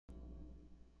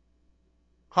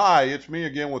Hi, it's me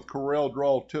again with Corel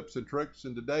Draw Tips and Tricks,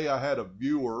 and today I had a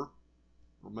viewer,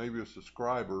 or maybe a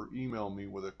subscriber, email me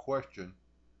with a question.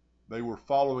 They were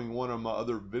following one of my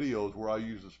other videos where I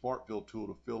use the Smart Fill tool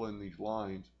to fill in these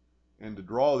lines, and to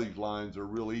draw these lines are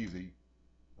real easy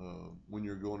when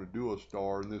you're going to do a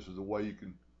star, and this is a way you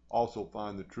can also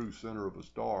find the true center of a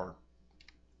star.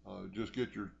 Just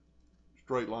get your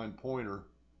straight line pointer,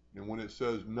 and when it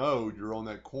says node, you're on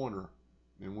that corner.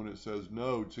 And when it says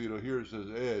node, see here it says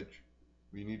edge.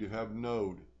 You need to have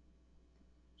node.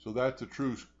 So that's the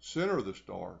true center of the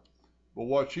star. But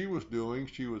what she was doing,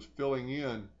 she was filling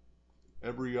in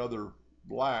every other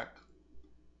black,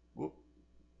 whoop,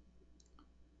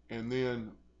 and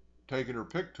then taking her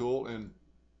pick tool and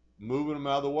moving them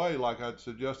out of the way like I'd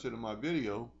suggested in my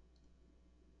video,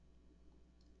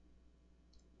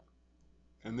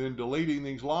 and then deleting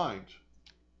these lines,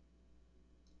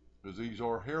 because these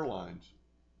are hairlines,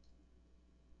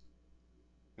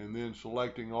 and then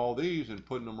selecting all these and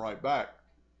putting them right back.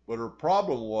 But her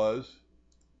problem was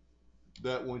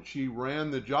that when she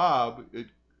ran the job, it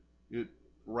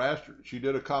rastered. She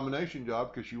did a combination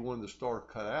job because she wanted the star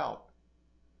cut out,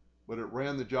 but it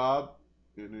ran the job,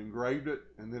 it engraved it,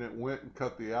 and then it went and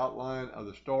cut the outline of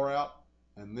the star out,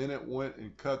 and then it went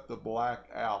and cut the black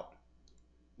out.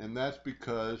 And that's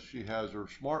because she has her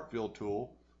Smart Fill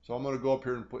tool. So I'm going to go up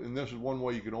here and put, and this is one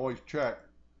way you can always check.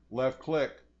 Left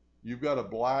click, you've got a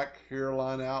black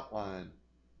hairline outline.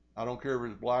 I don't care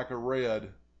if it's black or red,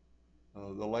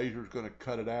 the laser is going to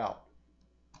cut it out.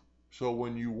 So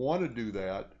when you want to do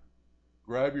that,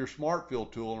 grab your Smart Fill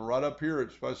tool, and right up here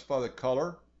it specify the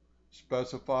color,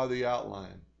 specify the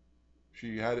outline.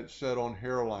 She had it set on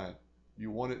hairline. You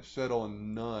want it set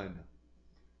on none.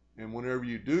 And whenever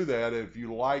you do that, if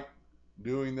you like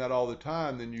doing that all the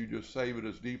time, then you just save it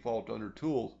as default under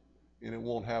tools and it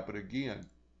won't happen again.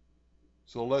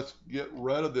 So let's get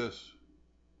rid of this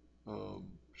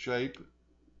shape.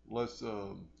 Let's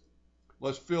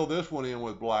fill this one in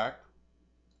with black.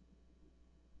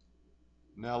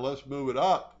 Now let's move it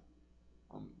up.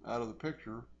 I'm out of the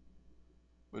picture.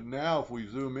 But now if we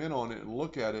zoom in on it and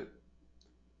look at it,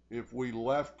 if we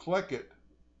left click it,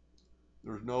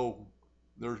 there's no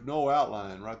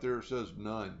outline. Right there it says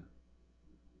none.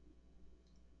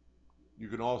 You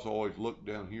can also always look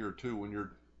down here too when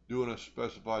you're doing a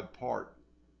specified part.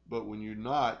 But when you're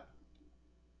not,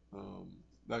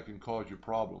 that can cause you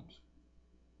problems.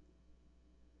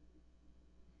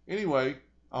 Anyway,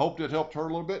 I hope that helped her a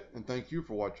little bit, and thank you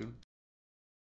for watching.